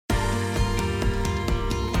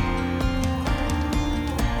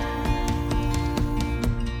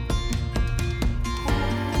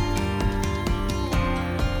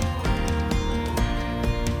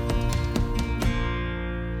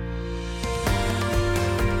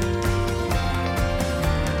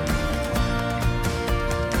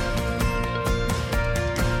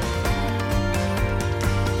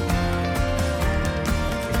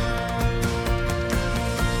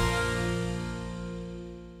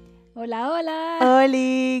Hola, hola.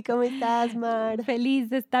 Oli, ¿cómo estás, Mar? Feliz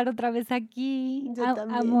de estar otra vez aquí. Yo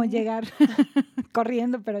también. Amo llegar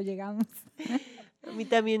corriendo, pero llegamos. A mí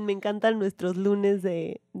también me encantan nuestros lunes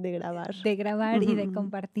de grabar. De grabar y de Ujú.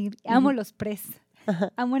 compartir. Amo los pres.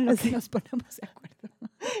 Ajá. Amo en lo Sí. que nos ponemos de acuerdo.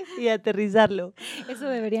 Y aterrizarlo. Eso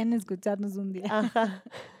deberían escucharnos un día. Ajá.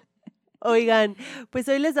 Oigan, pues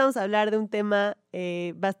hoy les vamos a hablar de un tema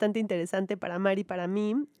bastante interesante para Mar y para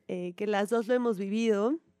mí, que las dos lo hemos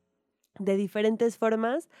vivido de diferentes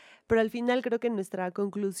formas, pero al final creo que nuestra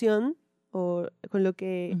conclusión o con lo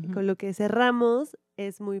que cerramos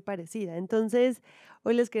es muy parecida. Entonces,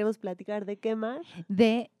 hoy les queremos platicar de qué, Mar.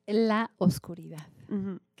 De la oscuridad,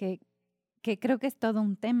 Ujú. que creo que es todo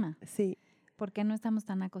un tema. Sí. Porque no estamos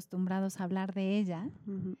tan acostumbrados a hablar de ella.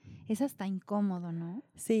 Ujú. Es hasta incómodo, ¿no?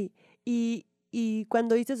 Sí. Y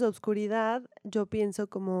cuando dices oscuridad, yo pienso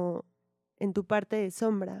como en tu parte de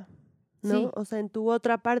sombra, ¿no? Sí. O sea, en tu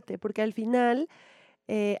otra parte, porque al final,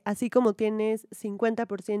 así como tienes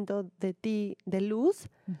 50% de ti de luz,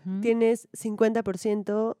 tienes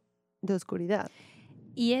 50% de oscuridad.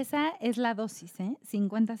 Y esa es la dosis, ¿eh?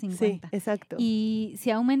 50-50. Sí, exacto. Y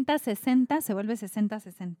si aumenta 60, se vuelve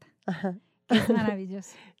 60-60. Ajá. Que es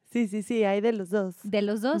maravilloso. Sí, hay de los dos. De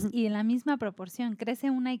los dos Ujú. y en la misma proporción. Crece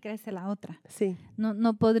una y crece la otra. Sí,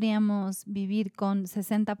 No podríamos vivir con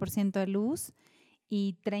 60% de luz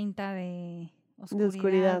y 30 de de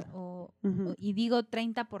oscuridad. Ujú. Y digo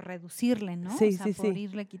 30 por reducirle, ¿no? Sí, o sea, sí, por sí.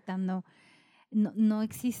 irle quitando. No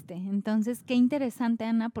existe. Entonces, qué interesante,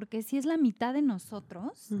 Ana, porque si es la mitad de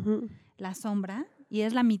nosotros, Ujú. la sombra, y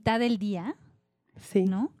es la mitad del día, Sí.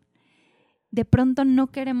 ¿no? De pronto no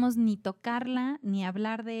queremos ni tocarla, ni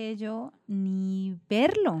hablar de ello, ni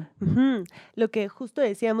verlo. Ujú. Lo que justo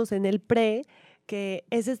decíamos en el pre, que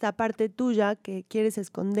es esta parte tuya que quieres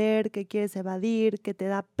esconder, que quieres evadir, que te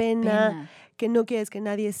da pena, que no quieres que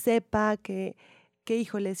nadie sepa, que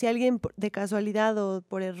híjole, si alguien de casualidad o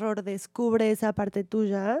por error descubre esa parte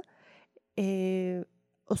tuya,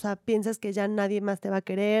 o sea, piensas que ya nadie más te va a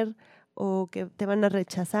querer o que te van a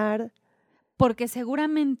rechazar. Porque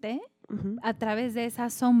seguramente Ujú. a través de esa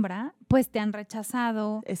sombra, pues te han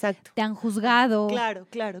rechazado, Exacto. te han juzgado, Claro.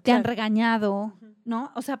 te han regañado, Ujú.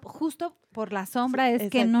 ¿no? O sea, justo por la sombra Sí, es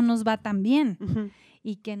que no exacto. nos va tan bien Ujú.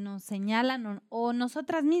 y que nos señalan o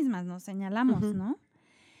nosotras mismas nos señalamos, Ujú. ¿no?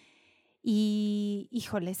 Y,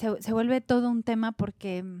 híjole, se vuelve todo un tema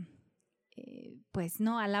porque, pues,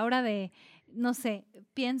 no, a la hora de, no sé,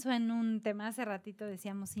 pienso en un tema, hace ratito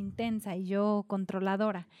decíamos intensa y yo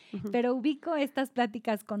controladora, Ujú. pero ubico estas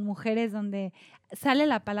pláticas con mujeres donde sale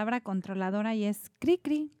la palabra controladora y es cri,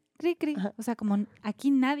 cri, cri, cri. Ajá. O sea, como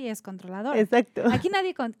aquí nadie es controladora. Exacto. Aquí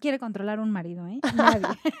nadie quiere controlar un marido, ¿eh? Nadie.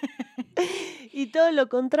 Y todo lo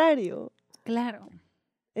contrario. Claro,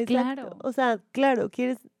 Exacto. claro, O sea, claro,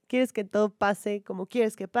 quieres que todo pase como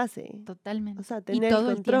quieres que pase. O totalmente. sea, Y tener el todo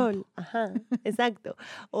el control. tiempo. Ajá, exacto.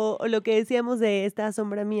 O lo que decíamos de esta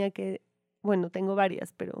sombra mía que, bueno, tengo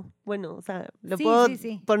varias, pero bueno, o sea, lo Sí, puedo sí,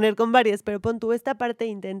 sí. poner con varias, pero pon tú esta parte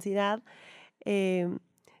de intensidad, eh,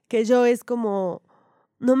 que yo es como,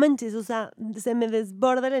 no manches, o sea, se me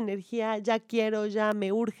desborda la energía, ya quiero, ya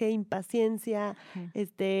me urge, impaciencia, Ajá.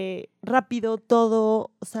 rápido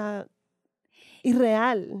todo, o sea,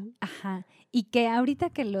 irreal. Ajá. Y que ahorita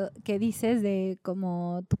que lo que dices de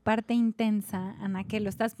como tu parte intensa, Ana, que lo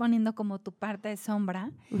estás poniendo como tu parte de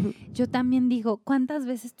sombra, Ujú. yo también digo, ¿cuántas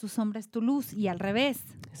veces tu sombra es tu luz? Y al revés.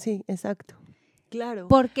 Sí, exacto. Claro.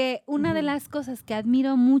 Porque una de Ujú. las cosas que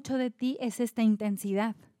admiro mucho de ti es esta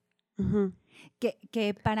intensidad, Ujú.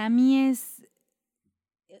 que para mí es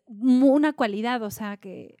una cualidad, o sea,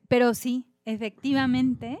 pero sí,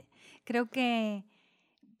 efectivamente, creo que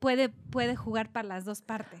puede jugar para las dos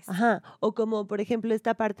partes. Ajá. O como, por ejemplo,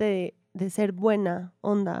 esta parte de ser buena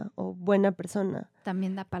onda o buena persona.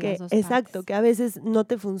 También da para las Que, dos exacto, partes. que a veces no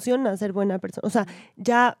te funciona ser buena persona. O sea,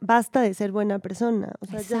 ya basta de ser buena persona. O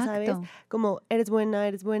sea, ya sabes, Exacto. como eres buena,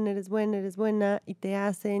 y te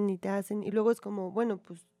hacen, y luego es como, bueno,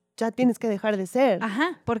 pues ya tienes que dejar de ser.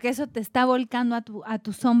 Ajá, porque eso te está volcando a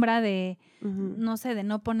tu sombra de, Ujú. no sé, de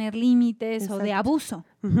no poner límites o de Exacto. abuso,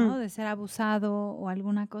 Ujú. ¿no? De ser abusado o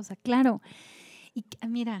alguna cosa. Claro. Y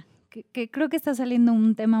mira, que creo que está saliendo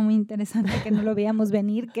un tema muy interesante que no lo veíamos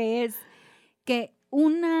venir, que es que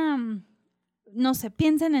no sé,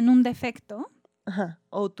 piensen en un defecto. Ajá.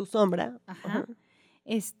 O tu sombra. Ajá. Ajá.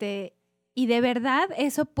 Y de verdad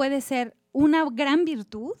eso puede ser una gran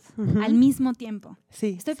virtud Ujú. al mismo tiempo.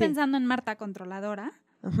 Sí. Estoy pensando en Marta controladora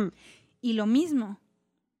Ujú. y lo mismo.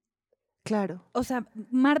 Claro. O sea,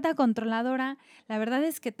 Marta controladora, la verdad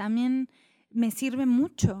es que también me sirve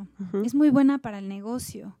mucho. Ujú. Es muy buena para el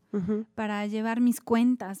negocio, Ujú. para llevar mis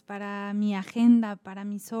cuentas, para mi agenda, para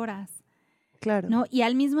mis horas, Claro. ¿no? Y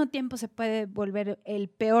al mismo tiempo se puede volver el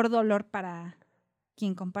peor dolor para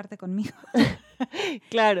quien comparte conmigo.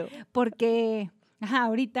 Claro. Porque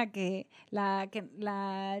ahorita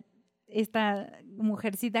esta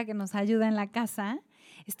mujercita que nos ayuda en la casa,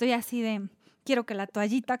 estoy así de, quiero que la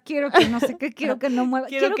toallita, quiero que no sé qué, quiero que no mueva,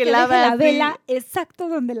 quiero que lave deje la así. vela exacto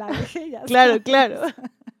donde la dejé. Ya Claro, sabes. claro.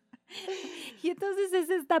 Y entonces es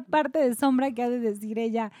esta parte de sombra que ha de decir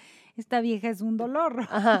ella, esta vieja es un dolor.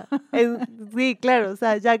 Ajá. Sí, claro, o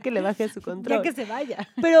sea, ya que le baje su control. Ya que se vaya.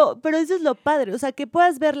 Pero eso es lo padre, o sea, que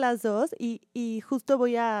puedas ver las dos y justo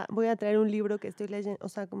voy a traer un libro que estoy leyendo, o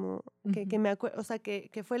sea, como que me acuerdo, o sea,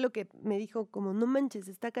 que fue lo que me dijo como, no manches,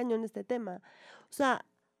 está cañón este tema. O sea,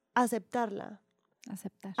 aceptarla.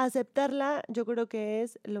 Aceptarla yo creo que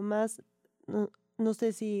es lo más, no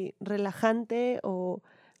sé si relajante o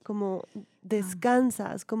como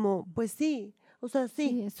descansas, como, pues sí, o sea, sí.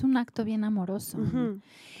 Sí, es un acto bien amoroso. ¿No? Ujú.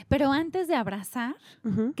 Pero antes de abrazar,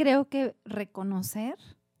 Ujú. creo que reconocer,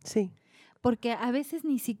 Sí. porque a veces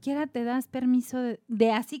ni siquiera te das permiso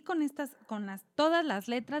de así con todas las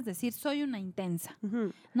letras decir soy una intensa,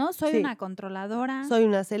 Ujú. ¿no? Soy Sí. una controladora. Soy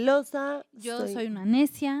una celosa. Yo soy una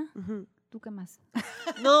necia. Ujú. ¿Tú qué más?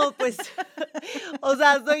 No, pues, o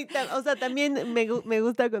sea, también me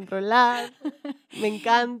gusta controlar, me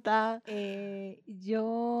encanta.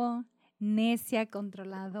 Yo, necia,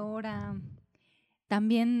 controladora.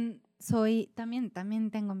 También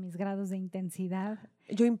también tengo mis grados de intensidad.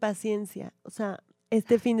 Yo impaciencia, o sea,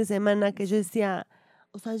 este fin de semana que yo decía,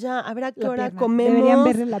 o sea, ya, a ver a qué hora comemos. Deberían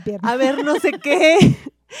verle la pierna. A ver no sé qué.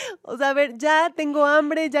 O sea, a ver, ya tengo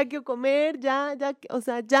hambre, ya quiero comer, ya, o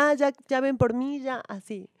sea, ya ven por mí, ya,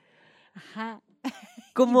 así. Ajá.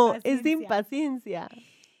 Como es de impaciencia.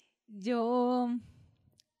 Yo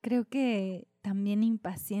creo que también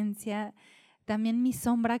impaciencia, también mi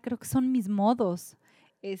sombra, creo que son mis modos,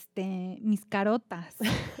 mis carotas.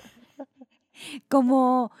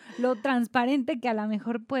 Como lo transparente que a lo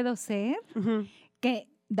mejor puedo ser, Ujú. que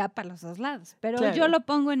da para los dos lados, pero Claro. yo lo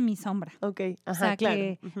pongo en mi sombra. Ok, ajá, O sea, claro.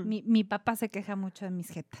 que Ujú. mi papá se queja mucho de mis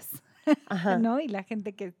jetas, Ajá. ¿no? Y la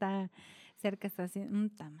gente que está cerca está así,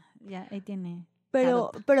 ya ahí tiene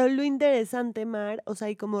Pero carota. lo interesante, Mar, o sea,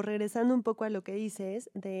 y como regresando un poco a lo que dices,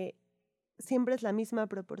 de siempre es la misma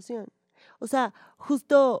proporción. O sea,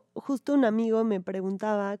 justo un amigo me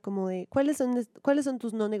preguntaba como de, ¿cuáles son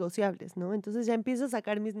tus no negociables, no? Entonces ya empiezo a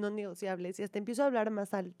sacar mis no negociables y hasta empiezo a hablar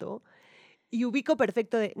más alto y ubico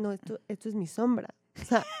perfecto de, no, esto es mi sombra. O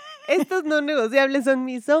sea, estos no negociables son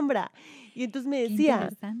mi sombra. Y entonces me Qué decía,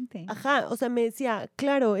 interesante. ajá, o sea, me decía,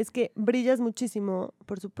 claro, es que brillas muchísimo,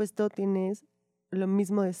 por supuesto tienes lo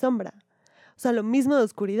mismo de sombra. O sea, lo mismo de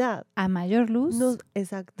oscuridad. A mayor luz, No,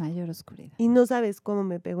 exacto. mayor oscuridad. Y no sabes cómo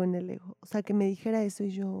me pegó en el ego. O sea, que me dijera eso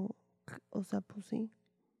y yo, o sea, pues sí.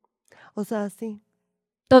 O sea, sí.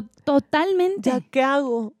 Totalmente. ¿Ya qué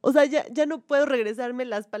hago? O sea, ya no puedo regresarme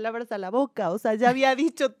las palabras a la boca. O sea, ya había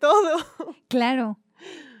dicho todo. Claro.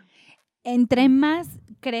 Entre más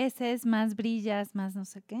creces, más brillas, más no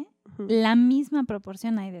sé qué, Ujú. la misma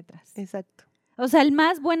proporción hay detrás. Exacto. O sea, el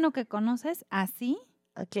más bueno que conoces, así,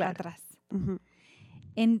 Claro. atrás. Ujú.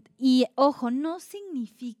 Y ojo, no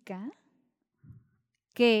significa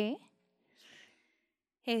que,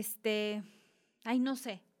 no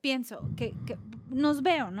sé, pienso que nos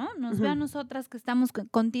veo, ¿no? Nos veo a nosotras que estamos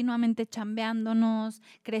continuamente chambeándonos,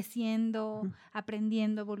 creciendo, Ujú.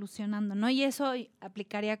 aprendiendo, evolucionando, ¿no? Y eso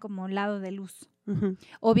aplicaría como lado de luz. Ujú.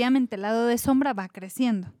 Obviamente el lado de sombra va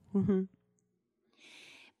creciendo, Ujú.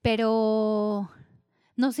 pero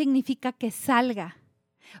no significa que salga.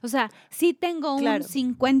 O sea, sí tengo Claro. un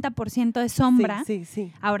 50% de sombra.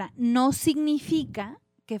 Sí. Ahora, no significa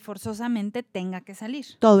que forzosamente tenga que salir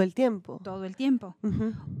Todo el tiempo. todo el tiempo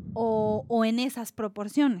Ujú. o en esas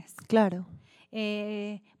proporciones. Claro.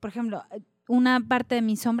 Por ejemplo, una parte de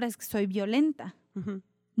mi sombra es que soy violenta, Ujú.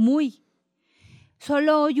 muy.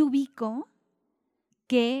 Solo hoy ubico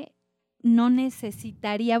que no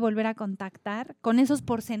necesitaría volver a contactar con esos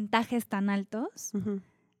porcentajes tan altos Ujú.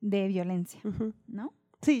 de violencia, Ujú. ¿no?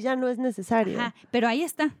 Sí, ya no es necesario. Ajá, pero ahí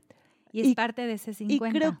está. Y es parte de ese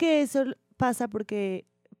 50. Y creo que eso pasa porque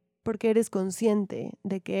eres consciente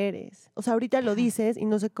de que eres. O sea, ahorita lo Ajá. dices y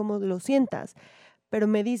no sé cómo lo sientas, pero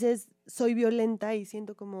me dices, soy violenta y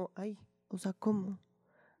siento como, ay, o sea, ¿cómo?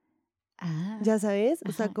 ¿Ya sabes?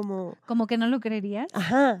 O sea, Ajá. como... ¿Como que no lo creerías?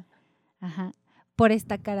 Ajá. Ajá. Por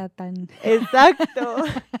esta cara tan... Exacto.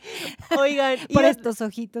 Oigan. Por estos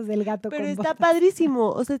ojitos del gato pero con está botas. padrísimo.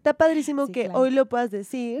 O sea, está padrísimo Sí, que claro. hoy lo puedas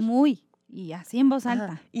decir. Muy. Y así en voz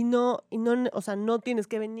alta. Ajá. Y no, o sea, no tienes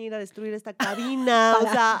que venir a destruir esta cabina, o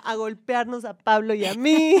sea, a golpearnos a Pablo y a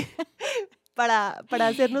mí para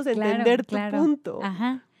hacernos entender tu punto.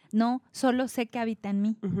 Ajá. No, solo sé que habita en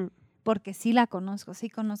mí. Uh-huh. Porque sí la conozco, sí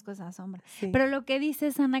conozco esa sombra. Sí. Pero lo que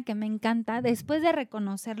dices, Ana, que me encanta, después de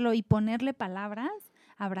reconocerlo y ponerle palabras,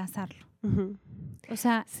 abrazarlo. Uh-huh. O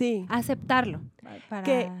sea, sí. Aceptarlo.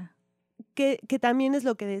 Que también es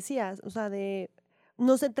lo que decías, o sea,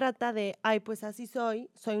 no se trata de, ay, pues así soy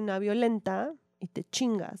una violenta y te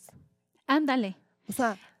chingas. Ándale. O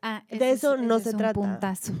sea, de eso no se trata.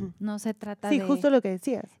 Puntazo. Uh-huh. No se trata de... Sí, justo lo que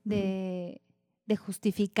decías. De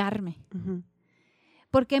justificarme. Uh-huh.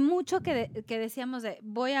 Porque mucho que decíamos de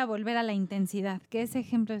voy a volver a la intensidad, que ese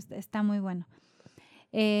ejemplo está muy bueno.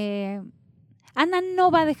 Ana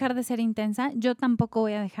no va a dejar de ser intensa, yo tampoco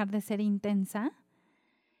voy a dejar de ser intensa,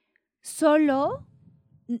 solo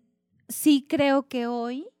sí creo que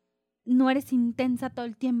hoy no eres intensa todo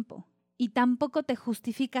el tiempo y tampoco te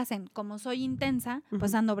justificas en como soy intensa,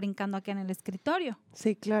 pues ando brincando aquí en el escritorio.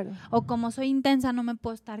 Sí, claro. O como soy intensa no me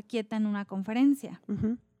puedo estar quieta en una conferencia,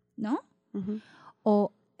 ¿no?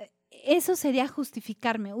 O eso sería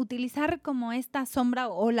justificarme, utilizar como esta sombra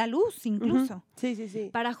o la luz incluso. Sí, sí,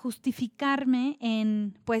 sí. Para justificarme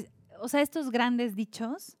en, pues, o sea, estos grandes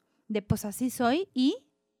dichos de pues así soy y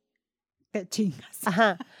te chingas.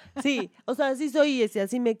 Ajá, sí, o sea, así soy y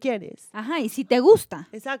así me quieres. Ajá, y si te gusta.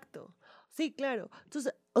 Exacto, sí, claro.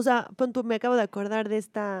 Entonces, o sea, me acabo de acordar de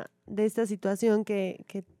esta situación que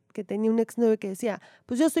tenía un exnovio que decía,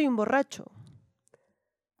 pues yo soy un borracho.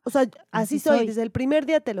 O sea, así soy, desde el primer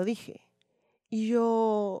día te lo dije. Y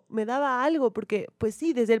yo me daba algo, porque pues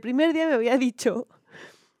sí, desde el primer día me había dicho,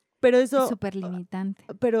 pero eso... Es súper limitante.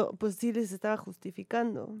 Pero pues sí les estaba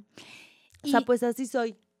justificando. O sea, pues así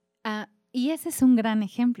soy. Y ese es un gran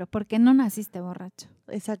ejemplo, porque no naciste borracho.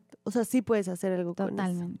 Exacto. O sea, sí puedes hacer algo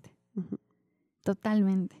Totalmente. Con eso.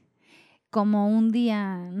 Totalmente. Como un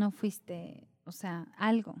día no fuiste, o sea,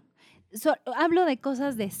 algo. Hablo de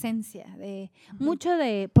cosas de esencia, de mucho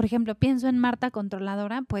de, por ejemplo, pienso en Marta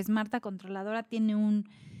Controladora, pues Marta Controladora tiene un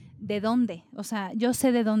de dónde, o sea, yo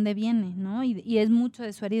sé de dónde viene, ¿no? Y es mucho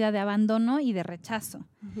de su herida de abandono y de rechazo.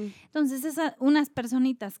 Entonces, unas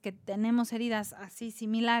personitas que tenemos heridas así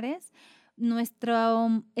similares,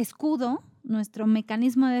 nuestro escudo, nuestro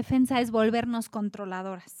mecanismo de defensa es volvernos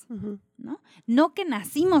controladoras, ¿no? No que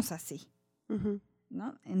nacimos así,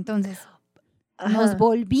 ¿no? Entonces... Nos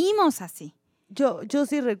volvimos así. Yo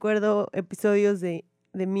sí recuerdo episodios de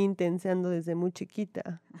mí intenseando desde muy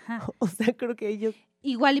chiquita. Ajá. O sea, creo que yo...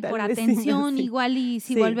 Igual y por atención, igual y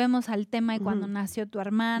si volvemos al tema de cuando nació tu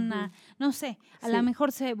hermana, no sé, a lo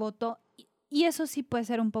mejor se votó. Y eso sí puede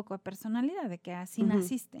ser un poco de personalidad, de que así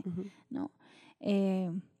naciste, ¿no?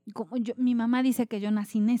 Como mi mamá dice que yo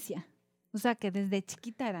nací necia. O sea, que desde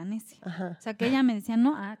chiquita era necia. Ajá. O sea, que ella me decía,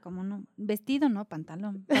 no, como no, vestido, no,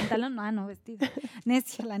 pantalón. Pantalón, no, vestido.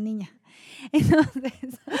 Necia la niña.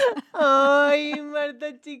 Entonces... Ay,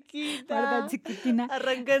 Marta chiquita. Marta chiquitina.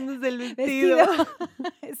 Arrancándose el vestido.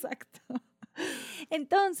 Exacto.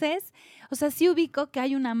 Entonces, o sea, sí ubico que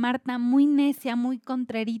hay una Marta muy necia, muy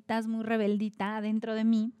contreritas, muy rebeldita adentro de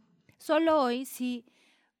mí. Solo hoy sí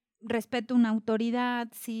respeto una autoridad,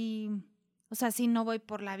 sí... O sea, si no voy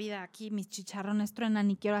por la vida aquí, mis chicharrones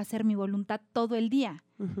truenan y quiero hacer mi voluntad todo el día.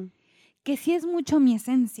 Que sí es mucho mi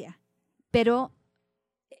esencia, pero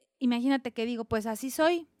imagínate que digo, pues así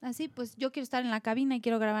soy, así, pues yo quiero estar en la cabina y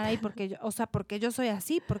quiero grabar ahí porque yo soy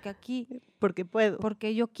así, porque aquí... Porque puedo.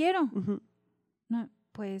 Porque yo quiero. No,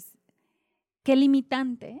 pues, qué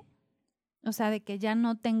limitante, o sea, de que ya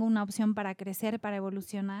no tengo una opción para crecer, para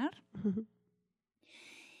evolucionar.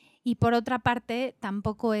 Y por otra parte,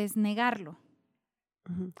 tampoco es negarlo.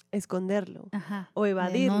 Esconderlo. Ajá. O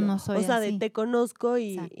evadirlo. No soy o sea, así. De te conozco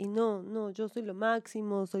y no, yo soy lo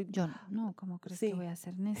máximo. Yo no, ¿cómo crees que voy a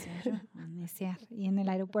ser necia? Yo a neciar. Y en el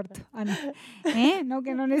aeropuerto. No. No,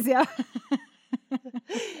 que no neciaba.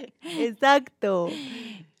 Exacto.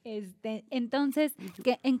 Entonces,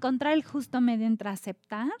 que encontrar el justo medio entre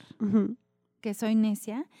aceptar que soy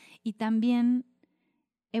necia y también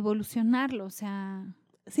evolucionarlo, o sea,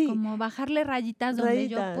 como bajarle rayitas donde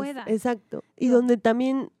yo pueda. Exacto. Y donde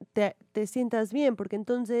también te sientas bien, porque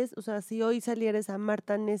entonces, o sea, si hoy saliera esa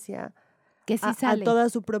Marta necia que sí sale a toda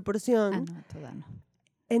su proporción, no, toda no.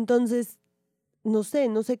 Entonces, no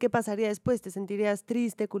sé qué pasaría después. ¿Te sentirías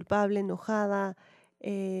triste, culpable, enojada,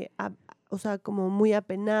 o sea, como muy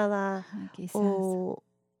apenada? Quizás. O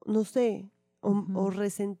no sé, o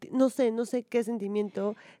resentido, no sé qué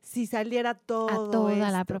sentimiento si saliera todo a toda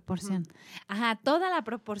esto. la proporción. Ajá, toda la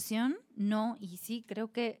proporción, no, y sí,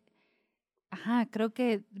 creo que creo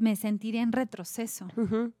que me sentiría en retroceso.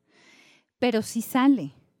 Ujú. Pero sí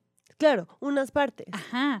sale. Claro, unas partes.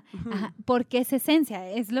 Porque es esencia,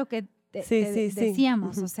 es lo que Sí.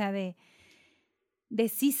 decíamos, Ujú. o sea, de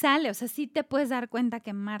sí sale, o sea, sí te puedes dar cuenta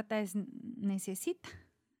que Marta necesita,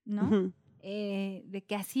 ¿no? Ujú. De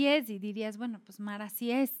que así es, y dirías, bueno, pues Mar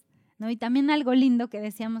así es, ¿no? Y también algo lindo que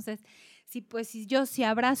decíamos es, si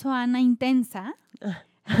abrazo a Ana intensa,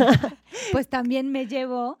 pues también me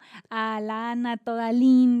llevo a la Ana toda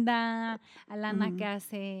linda, a la Ana que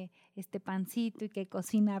hace este pancito y que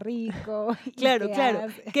cocina rico. Claro,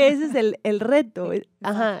 que ese es el reto.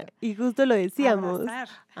 Exacto. Y justo lo decíamos.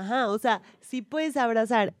 Abrazar. O sea, si puedes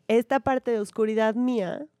abrazar esta parte de oscuridad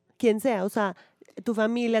mía, quien sea, o sea, tu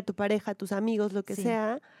familia, tu pareja, tus amigos, lo que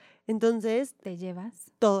sea, entonces te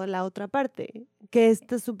llevas toda la otra parte, que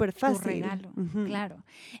está súper fácil. Tu regalo, claro.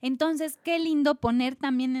 Entonces, qué lindo poner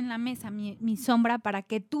también en la mesa mi sombra para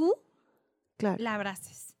que tú la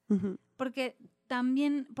abraces. Porque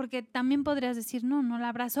también podrías decir, no la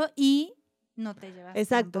abrazo y no te llevas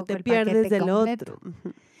Exacto, te el pierdes del completo. otro.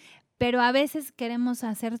 Pero a veces queremos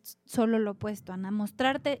hacer solo lo opuesto, Ana.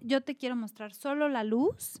 Yo te quiero mostrar solo la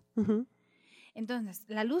luz. Entonces,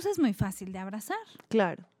 la luz es muy fácil de abrazar.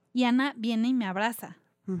 Claro. Y Ana viene y me abraza.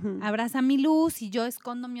 Abraza mi luz y yo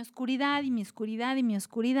escondo mi oscuridad y mi oscuridad y mi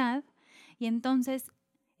oscuridad. Y entonces,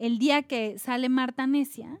 el día que sale Marta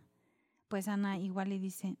necia, pues Ana igual le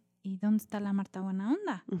dice, ¿y dónde está la Marta buena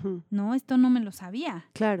onda? No, esto no me lo sabía.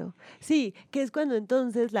 Claro. Sí, que es cuando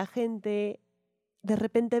entonces la gente de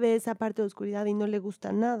repente ve esa parte de oscuridad y no le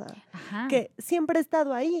gusta nada. Que siempre ha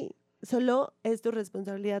estado ahí. Solo es tu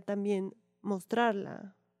responsabilidad también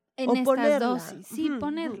mostrarla. En estas ponerla. Dosis. Sí,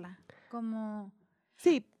 ponerla. Como...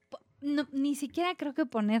 Sí. No, ni siquiera creo que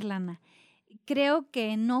ponerla, Ana. Creo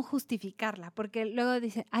que no justificarla, porque luego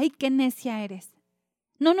dice, ay, qué necia eres.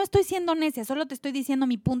 No estoy siendo necia, solo te estoy diciendo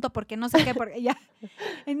mi punto porque no sé qué, porque ya.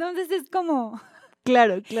 Entonces es como...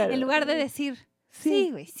 Claro. En lugar de decir,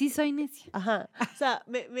 sí, güey, sí soy necia. O sea,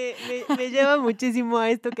 me lleva muchísimo a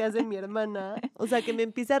esto que hace mi hermana. O sea, que me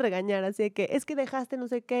empieza a regañar, así de que es que dejaste no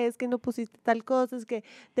sé qué, es que no pusiste tal cosa, es que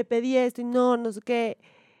te pedí esto y no sé qué.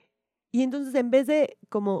 Y entonces en vez de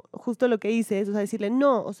como justo lo que hice, es, o sea, decirle,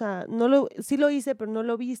 no, o sea, sí lo hice, pero no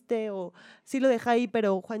lo viste, o sí lo dejé ahí,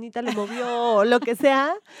 pero Juanita lo movió, o lo que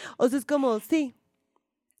sea. O sea, es como, sí.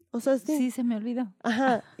 O sea, sí. Sí, se me olvidó.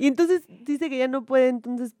 Y entonces dice que ya no puede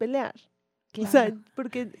entonces pelear. Claro. O sea,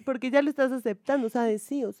 porque ya lo estás aceptando, o sea,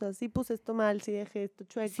 sí puse esto mal, sí dejé esto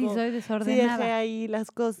chueco. Sí, soy desordenada. Sí dejé ahí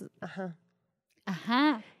las cosas.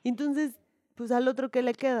 Y entonces, pues al otro, ¿qué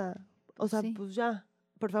le queda? O sea, pues ya,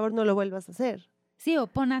 por favor no lo vuelvas a hacer. Sí, o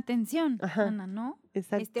pon atención, Ana, ¿no?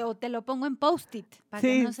 Exacto. O te lo pongo en Post-it para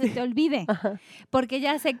que no se te olvide. Porque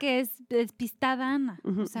ya sé que es despistada Ana.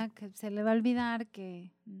 O sea, que se le va a olvidar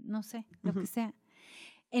que, no sé, lo que sea.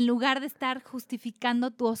 En lugar de estar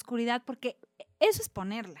justificando tu oscuridad, porque eso es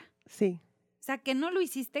ponerla. Sí. O sea, que no lo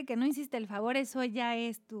hiciste, que no hiciste el favor, eso ya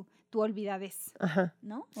es tu olvidadez,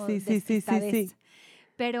 ¿no? O sí.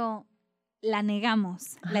 Pero la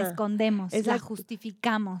negamos, la escondemos, la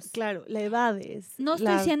justificamos. Claro, la evades. No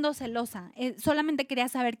estoy siendo celosa, solamente quería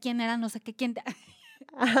saber quién era, no sé qué, quién.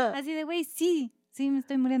 Así de, güey, sí, me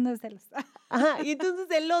estoy muriendo de celos. Y entonces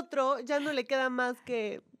el otro ya no le queda más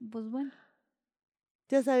que... Pues bueno.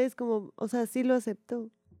 Ya sabes, como, o sea, sí lo aceptó.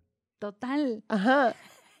 Total.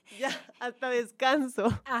 Ya, hasta descanso.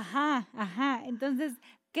 Entonces,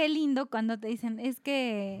 qué lindo cuando te dicen, es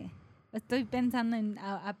que... Estoy pensando en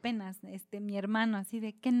apenas mi hermano así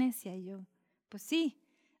de qué necia, y yo, pues sí,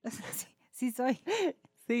 sí soy.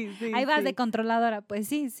 Sí. Ahí vas de controladora, pues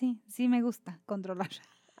sí me gusta controlar.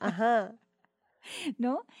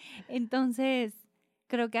 ¿No? Entonces,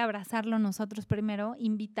 creo que abrazarlo nosotros primero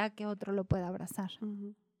invita a que otro lo pueda abrazar.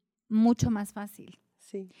 Mucho más fácil.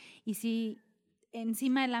 Sí. Y si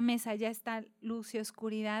encima de la mesa ya está luz y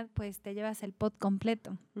oscuridad, pues te llevas el pot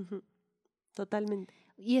completo. Totalmente.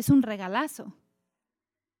 Y es un regalazo.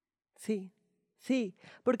 Sí,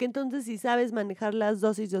 porque entonces si sabes manejar las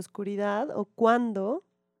dosis de oscuridad o cuándo,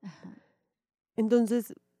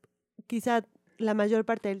 entonces quizá la mayor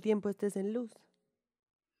parte del tiempo estés en luz.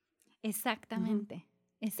 Exactamente.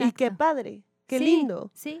 Y qué padre, qué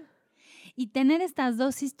lindo. Sí. Y tener estas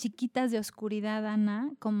dosis chiquitas de oscuridad,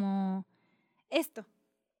 Ana, como esto.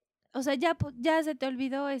 O sea, ya se te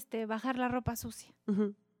olvidó bajar la ropa sucia.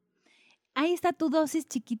 Ahí está tu dosis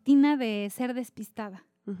chiquitina de ser despistada.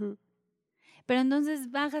 Pero entonces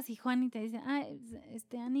bajas y Juan y te dice, ay,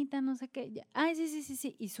 Anita, no sé qué. Ay,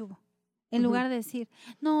 sí, y subo. En lugar de decir,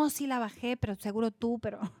 no, sí la bajé, pero seguro tú,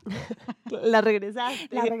 pero... La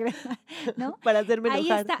regresaste. La regresaste, ¿no? Para hacerme ahí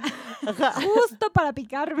enojar. está, justo para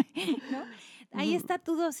picarme, ¿no? Ahí está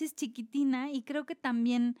tu dosis chiquitina y creo que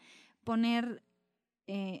también poner,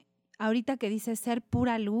 ahorita que dices ser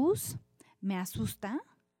pura luz, me asusta,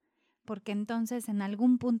 porque entonces en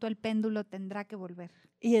algún punto el péndulo tendrá que volver.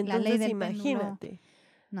 Y entonces La ley del imagínate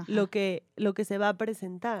péndulo, lo que se va a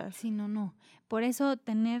presentar. Sí, no. Por eso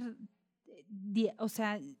tener, o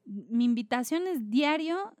sea, mi invitación es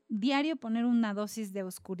diario poner una dosis de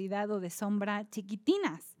oscuridad o de sombra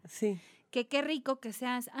chiquitinas. Sí. Que qué rico que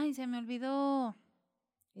seas, ay, se me olvidó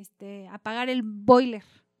apagar el boiler.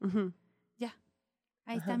 Uh-huh. Ya.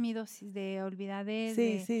 Ahí está mi dosis de olvidadez,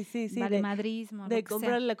 sí, valemadrismo, de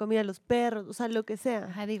comprarle la comida a los perros, o sea, lo que sea.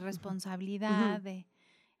 Ajá, de irresponsabilidad, ahí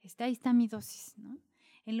está mi dosis, ¿no?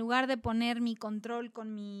 En lugar de poner mi control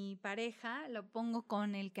con mi pareja, lo pongo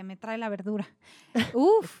con el que me trae la verdura.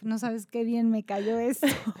 Uf, no sabes qué bien me cayó esto.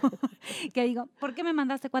 Que digo, ¿por qué me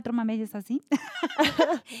mandaste 4 mameyes así?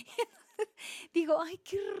 Digo, ay,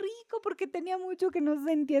 qué rico, porque tenía mucho que no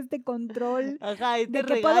sentía este control. Ajá, de que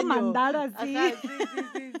regaño. puedo mandar así. Ajá,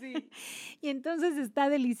 sí. Y entonces está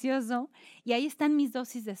delicioso. Y ahí están mis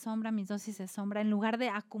dosis de sombra, en lugar de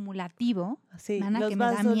acumulativo. Sí, Mana, los que me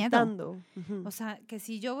vas da soltando. miedo. Uh-huh. O sea, que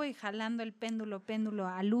si yo voy jalando el péndulo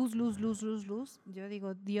a luz, yo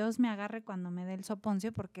digo, Dios me agarre cuando me dé el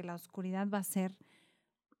soponcio, porque la oscuridad va a ser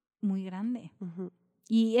muy grande. Uh-huh.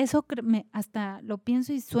 Y eso hasta lo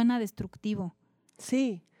pienso y suena destructivo.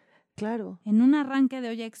 Sí, claro. En un arranque de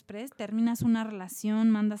olla express terminas una relación,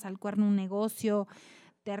 mandas al cuerno un negocio,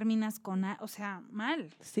 terminas con, o sea, mal.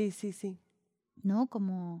 Sí. ¿No?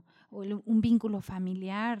 Como un vínculo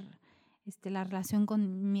familiar, la relación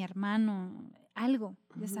con mi hermano, algo,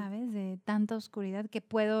 ya sabes, de tanta oscuridad que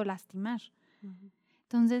puedo lastimar. Uh-huh.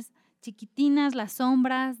 Entonces, chiquitinas, las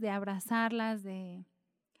sombras, de abrazarlas,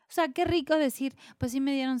 O sea, qué rico decir, pues sí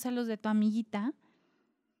me dieron celos de tu amiguita,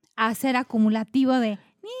 a ser acumulativo de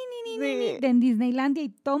de en Disneylandia y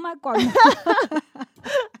toma cuando...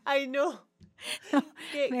 Ay, no.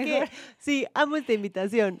 Sí, amo esta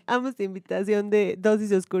invitación de dosis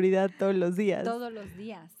de oscuridad todos los días. Todos los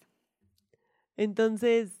días.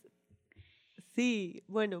 Entonces, sí,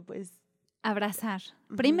 bueno, pues... Abrazar.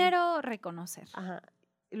 Primero reconocer. Ajá.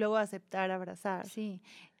 Y luego aceptar, abrazar. Sí.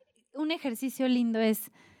 Un ejercicio lindo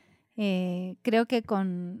es, creo que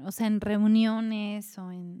en reuniones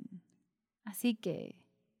o en... Así que...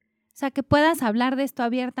 O sea, que puedas hablar de esto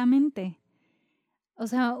abiertamente. O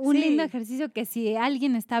sea, un lindo ejercicio que si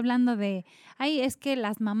alguien está hablando de, ay, es que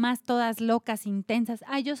las mamás todas locas, intensas,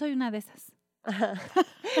 ay, yo soy una de esas. Ajá.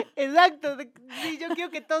 Exacto. Sí, yo quiero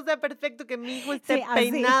que todo sea perfecto, que mi hijo esté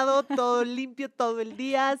peinado, todo limpio todo el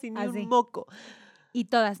día, sin ni un moco. Y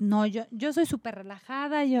todas, no, yo soy súper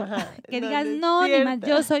relajada, que digas, ni más,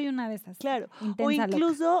 yo soy una de esas. Claro, intensa, o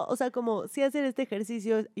incluso, loca. O sea, como si hacer este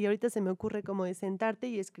ejercicio, y ahorita se me ocurre como de sentarte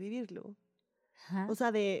y escribirlo. Ajá. O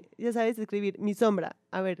sea, ya sabes, escribir mi sombra,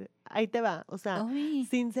 a ver, ahí te va, o sea,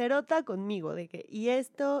 sincerota conmigo, de que, y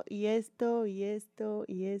esto, y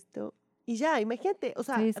ya, imagínate, o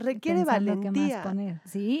sea, requiere valentía. Qué más poner.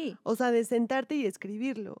 Sí. O sea, de sentarte y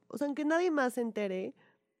escribirlo, o sea, aunque nadie más se entere.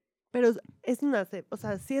 Pero es o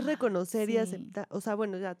sea, sí es reconocer y aceptar, o sea,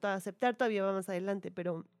 bueno, ya aceptar todavía va más adelante,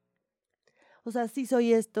 pero, o sea, sí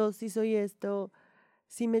soy esto, sí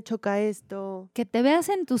me choca esto. Que te veas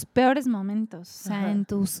en tus peores momentos, o sea, en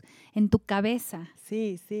tu cabeza.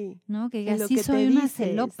 Sí. ¿No? Que digas, sí soy una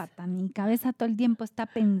celópata, mi cabeza todo el tiempo está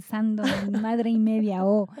pensando en madre y media,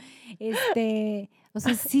 o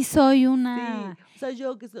sea, sí soy una... Sí, o sea,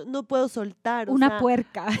 yo que no puedo soltar. Una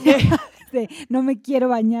puerca. No me quiero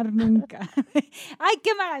bañar nunca. ¡Ay,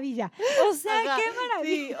 qué maravilla! O sea, qué maravilla.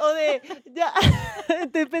 Sí, o ya,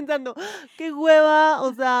 estoy pensando, qué hueva,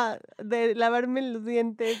 o sea, de lavarme los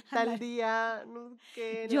dientes tal día, no,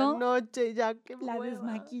 que en la noche, ya, qué hueva. La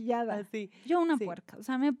desmaquillada. Así. Yo una puerca, o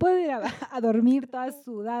sea, me puedo ir a dormir toda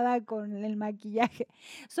sudada con el maquillaje,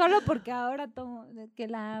 solo porque ahora tomo, que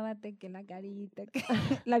lávate, que la carita, que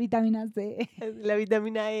la vitamina C. La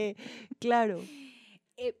vitamina E, claro.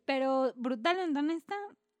 Pero brutalmente honesta,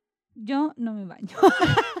 yo no me baño.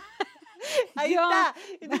 Ahí está,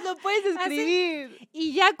 entonces no puedes escribir. Así,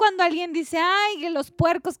 y ya cuando alguien dice, ay, que los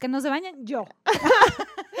puercos que no se bañan, yo.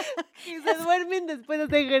 Que se duermen después de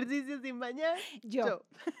hacer ejercicio sin bañar, yo.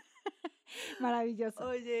 Maravilloso.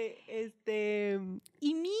 Oye,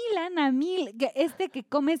 Y Mil, que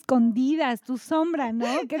come escondidas, tu sombra, ¿no?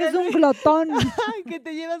 Que eres un glotón. que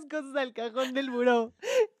te llevas cosas al cajón del buró.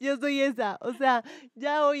 Yo soy esa. O sea,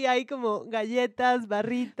 ya hoy hay como galletas,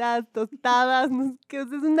 barritas, tostadas, no sé qué, o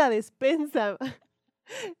sea, es una despensa.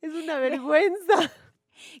 Es una vergüenza.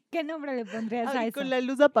 ¿Qué nombre le pondrías a eso? Con la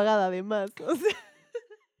luz apagada, además. O sea,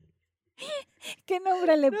 ¿Qué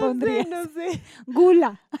nombre le pondrías? No sé.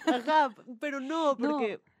 Gula. Ajá, pero no,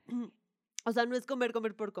 porque, o sea, no es comer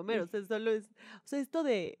por comer, o sea, solo es, o sea, esto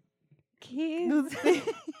de, ¿Qué es? no sé,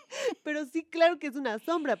 pero sí, claro que es una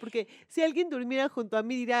sombra, porque si alguien durmiera junto a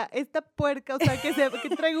mí diría, esta puerca, o sea, que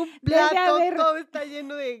traiga un plato, todo está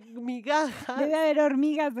lleno de migajas. Debe haber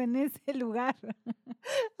hormigas en ese lugar.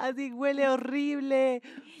 Así huele horrible.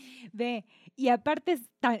 Ve, y aparte,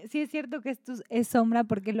 sí es cierto que esto es sombra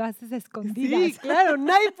porque lo haces escondidas. Sí, claro,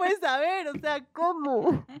 nadie puede saber, o sea,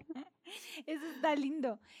 ¿cómo? Eso está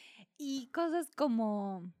lindo. Y cosas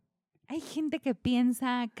como, hay gente que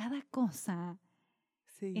piensa cada cosa.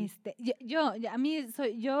 Sí. A mí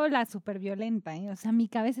yo la súper violenta, ¿eh? O sea, mi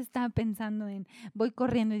cabeza estaba pensando voy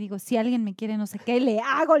corriendo y digo, si alguien me quiere no sé qué, le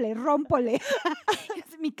hago, le rompo,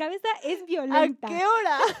 mi cabeza es violenta. ¿A qué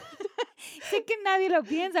hora? Sé que nadie lo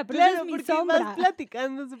piensa, pero claro, esa es mi porque sombra. vas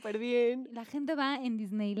platicando súper bien. La gente va en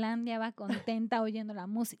Disneylandia, va contenta oyendo la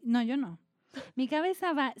música. No, yo no. Mi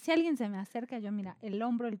cabeza va, si alguien se me acerca, yo mira, el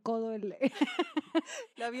hombro, el codo, el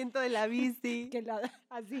aviento de la bici.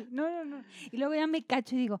 Así, no. Y luego ya me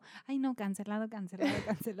cacho y digo, ay no, cancelado,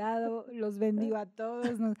 los bendigo a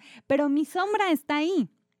todos. No. Pero mi sombra está ahí.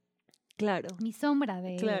 Claro. Mi sombra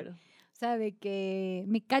de... Claro. O sea, de que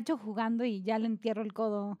me cacho jugando y ya le entierro el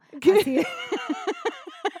codo. ¿Qué? Así.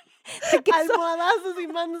 Almohadazos y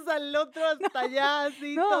manos al otro hasta allá,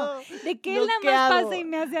 así todo. De que él nada más pasa y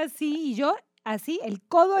me hace así y yo así, el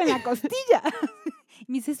codo en la costilla.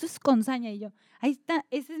 Y me dice, eso es con saña. Y yo, ahí está,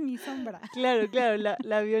 esa es mi sombra. Claro,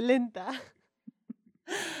 la violenta.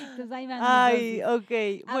 Entonces ahí van. Ay,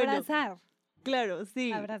 ok. Abrazar. Bueno, claro,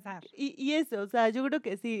 sí. Abrazar. Y eso, o sea, yo creo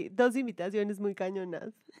que sí, 2 invitaciones muy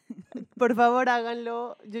cañonas. Por favor,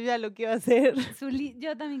 háganlo. Yo ya lo quiero hacer.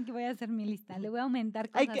 Yo también que voy a hacer mi lista. Le voy a aumentar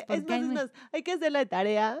cosas. Hay que hacer la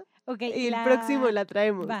tarea. Okay, y el próximo la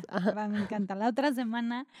traemos. Va, me encanta. La otra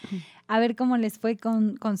semana, a ver cómo les fue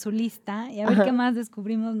con su lista y a ver qué más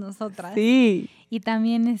descubrimos nosotras. Sí. Y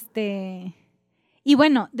también y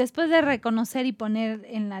bueno, después de reconocer y poner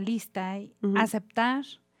en la lista, aceptar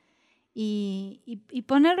y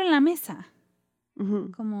ponerlo en la mesa,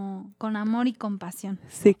 como con amor y compasión.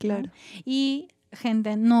 Sí, claro. ¿no? Y,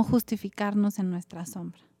 gente, no justificarnos en nuestra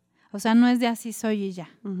sombra. O sea, no es de así soy y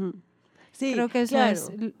ya. Sí, creo que eso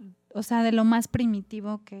es, o sea, de lo más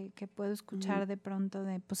primitivo que puedo escuchar de pronto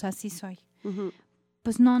de, pues así soy.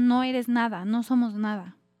 Pues no eres nada, no somos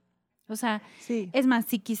nada. O sea, es más,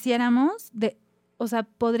 si quisiéramos, o sea,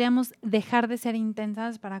 podríamos dejar de ser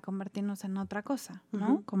intensas para convertirnos en otra cosa,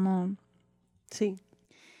 ¿no? Como... Sí.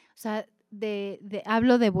 O sea,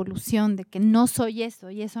 hablo de evolución, de que no soy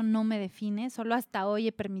eso y eso no me define, solo hasta hoy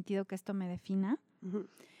he permitido que esto me defina,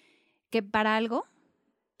 que para algo,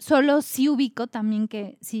 solo sí ubico también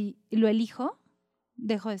que si lo elijo,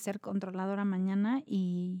 dejo de ser controladora mañana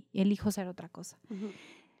y elijo ser otra cosa.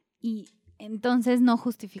 Y entonces no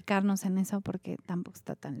justificarnos en eso porque tampoco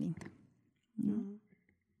está tan lindo, ¿no?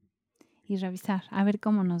 Y revisar, a ver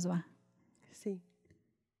cómo nos va. Sí.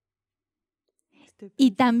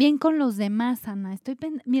 Y también con los demás, Ana.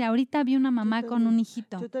 Mira, ahorita vi una mamá con un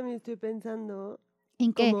hijito. Yo también estoy pensando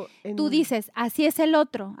en que tú dices, así es el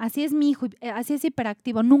otro, así es mi hijo, así es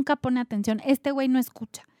hiperactivo, nunca pone atención, este güey no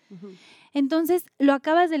escucha. Entonces, lo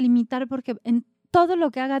acabas de limitar porque en todo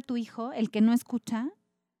lo que haga tu hijo, el que no escucha,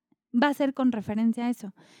 va a ser con referencia a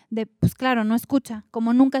eso. De, pues claro, no escucha,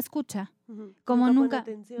 como nunca escucha, como nunca...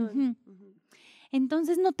 Pone atención.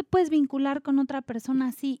 Entonces no te puedes vincular con otra persona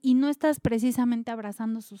así y no estás precisamente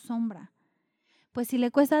abrazando su sombra. Pues si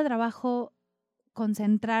le cuesta trabajo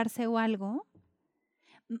concentrarse o algo,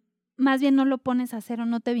 más bien no lo pones a hacer o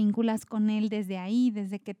no te vinculas con él desde ahí,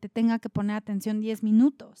 desde que te tenga que poner atención 10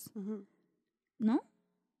 minutos, ¿no?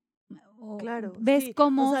 O claro. ves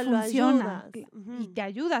cómo funciona y te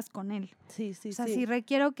ayudas con él. Sí. O sea, si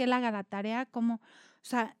requiero que él haga la tarea, como, o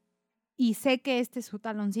sea, y sé que este es su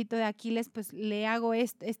taloncito de Aquiles, pues le hago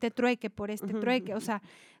este trueque por este trueque. O sea,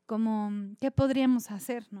 como, ¿qué podríamos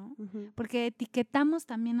hacer, no? Porque etiquetamos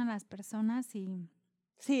también a las personas y...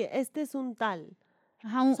 Sí, este es un tal.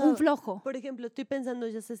 Ajá, un flojo. Por ejemplo, estoy pensando,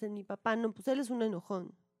 ya sé, en mi papá, no, pues él es un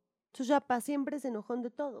enojón. Entonces ya para siempre es enojón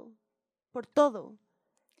de todo, por todo.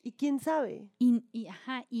 ¿Y quién sabe?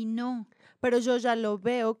 Y no. Pero yo ya lo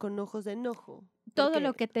veo con ojos de enojo. Todo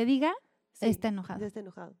lo que te diga sí, está enojado. Ya está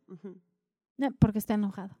enojado. Uh-huh. Porque está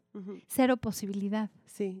enojado. Uh-huh. Cero posibilidad.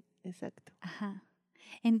 Sí, exacto. Ajá.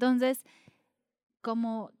 Entonces,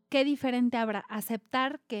 como, ¿qué diferente habrá?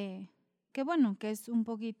 Aceptar que bueno, que es un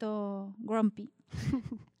poquito grumpy,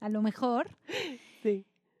 a lo mejor. Sí.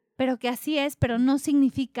 Pero que así es, pero no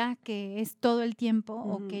significa que es todo el tiempo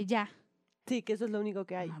o que ya. Sí, que eso es lo único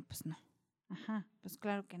que hay. No, pues no. Ajá, pues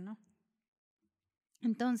claro que no.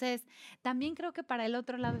 Entonces, también creo que para el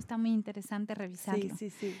otro lado está muy interesante revisarlo.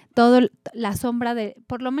 Sí. Todo la sombra de,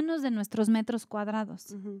 por lo menos de nuestros metros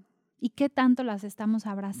cuadrados. Uh-huh. Y qué tanto las estamos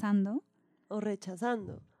abrazando. O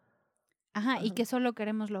rechazando. Ajá, y que solo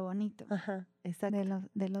queremos lo bonito. Ajá, exacto.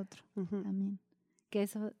 Del otro Uh-huh. también. Que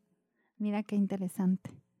eso, mira qué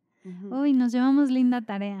interesante. Uh-huh. Uy, nos llevamos linda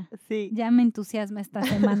tarea. Sí. Ya me entusiasma esta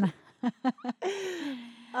semana.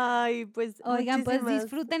 Ay, pues oigan, pues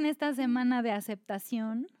disfruten esta semana de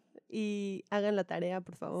aceptación. Y hagan la tarea,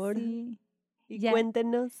 por favor. Sí. Y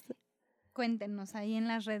cuéntenos. Cuéntenos ahí en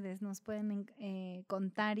las redes, nos pueden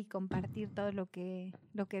contar y compartir todo lo que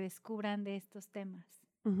descubran de estos temas.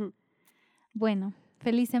 Uh-huh. Bueno,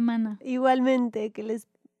 feliz semana. Igualmente, que les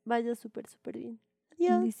vaya súper, súper bien.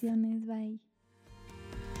 Adiós. Bendiciones, bye.